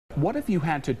What if you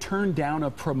had to turn down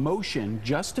a promotion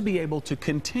just to be able to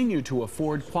continue to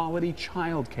afford quality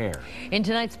childcare? In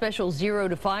tonight's special 0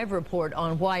 to 5 report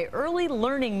on why early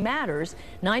learning matters,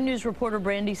 9 News reporter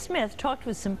Brandy Smith talked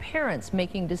with some parents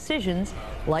making decisions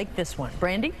like this one.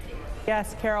 Brandy?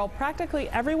 Yes, Carol, practically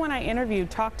everyone I interviewed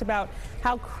talked about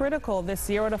how critical this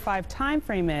 0 to 5 time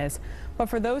frame is. But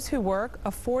for those who work,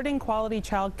 affording quality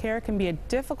childcare can be a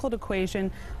difficult equation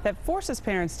that forces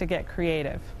parents to get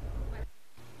creative.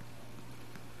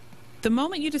 The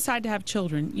moment you decide to have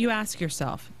children, you ask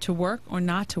yourself, to work or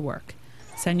not to work?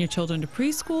 Send your children to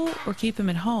preschool or keep them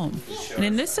at home? And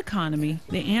in this economy,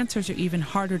 the answers are even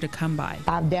harder to come by.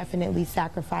 I've definitely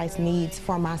sacrificed needs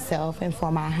for myself and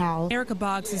for my house. Erica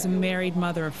Boggs is a married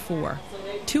mother of 4.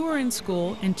 2 are in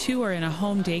school and 2 are in a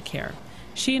home daycare.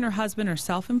 She and her husband are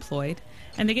self-employed,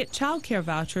 and they get child care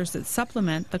vouchers that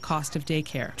supplement the cost of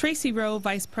daycare. Tracy Rowe,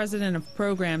 Vice President of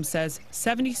Programs, says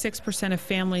 76% of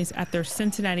families at their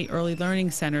Cincinnati Early Learning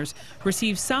Centers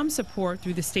receive some support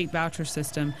through the state voucher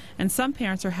system, and some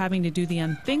parents are having to do the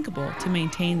unthinkable to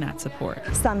maintain that support.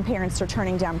 Some parents are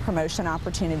turning down promotion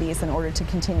opportunities in order to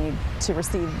continue to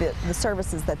receive the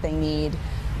services that they need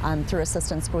through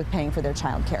assistance with paying for their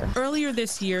child care. Earlier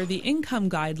this year, the income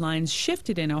guidelines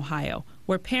shifted in Ohio,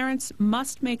 where parents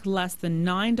must make less than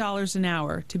 $9 an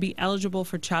hour to be eligible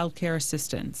for child care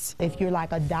assistance. If you're like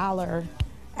 $1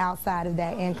 outside of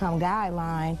that income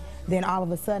guideline, then all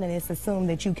of a sudden it's assumed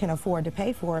that you can afford to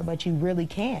pay for it, but you really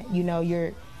can't. You know,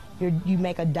 you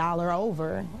make $1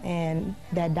 over, and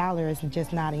that $1 is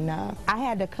just not enough. I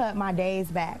had to cut my days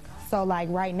back. So like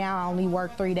right now, I only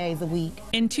work 3 days a week.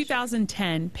 In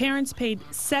 2010, parents paid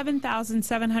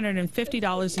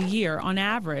 $7,750 a year on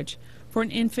average for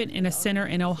an infant in a center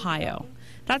in Ohio.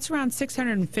 That's around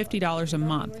 $650 a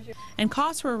month. And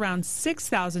costs were around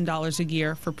 $6,000 a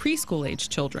year for preschool-age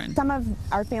children. Some of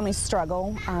our families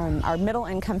struggle. Our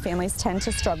middle-income families tend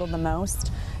to struggle the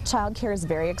most. Child care is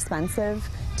very expensive.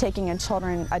 Taking a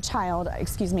child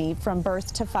from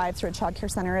birth to 5 through a child care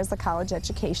center is a college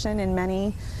education in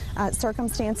many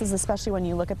circumstances, especially when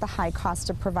you look at the high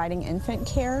cost of providing infant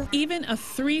care. Even a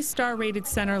 3-star rated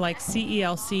center like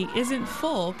CELC isn't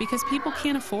full because people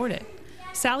can't afford it.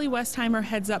 Sally Westheimer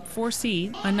heads up 4C,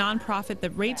 a nonprofit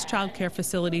that rates child care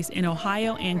facilities in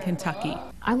Ohio and Kentucky.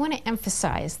 I want to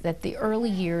emphasize that the early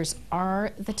years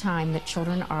are the time that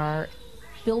children are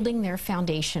building their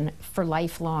foundation for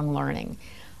lifelong learning.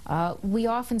 We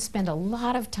often spend a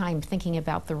lot of time thinking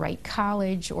about the right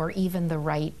college or even the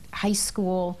right high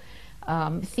school,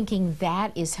 thinking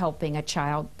that is helping a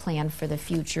child plan for the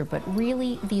future, but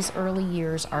really these early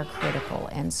years are critical.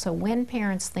 And so when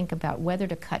parents think about whether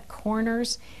to cut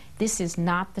corners, this is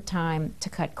not the time to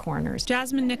cut corners.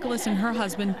 Jasmine Nicholas and her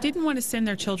husband didn't want to send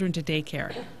their children to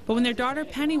daycare, but when their daughter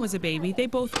Penny was a baby, they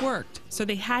both worked, so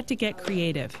they had to get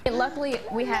creative. Luckily,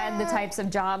 we had the types of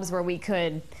jobs where we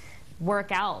could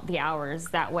work out the hours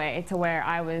that way, to where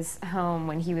I was home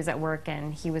when he was at work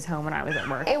and he was home when I was at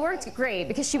work. It worked great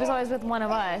because she was always with one of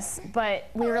us, but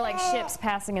we were like ships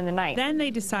passing in the night. Then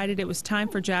they decided it was time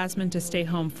for Jasmine to stay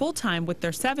home full-time with their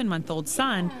 7-month-old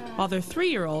son while their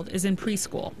 3-year-old is in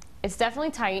preschool. It's definitely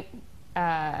tight.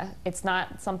 It's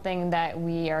not something that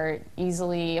we are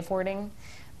easily affording,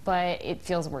 but it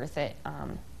feels worth it.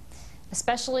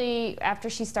 Especially after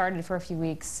she started for a few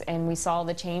weeks and we saw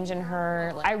the change in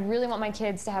her. I really want my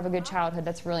kids to have a good childhood.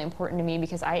 That's really important to me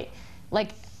because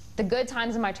like the good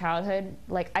times in my childhood,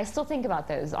 like I still think about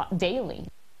those daily.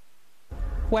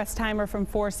 Westheimer from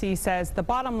 4C says the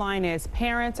bottom line is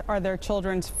parents are their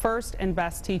children's first and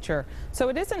best teacher. So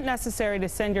it isn't necessary to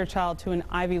send your child to an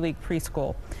Ivy League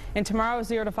preschool. In tomorrow's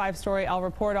 0 to 5 story, I'll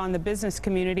report on the business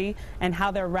community and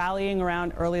how they're rallying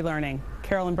around early learning.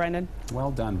 Carol and Brendan.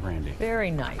 Well done, Brandy.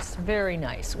 Very nice, very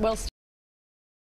nice. Well,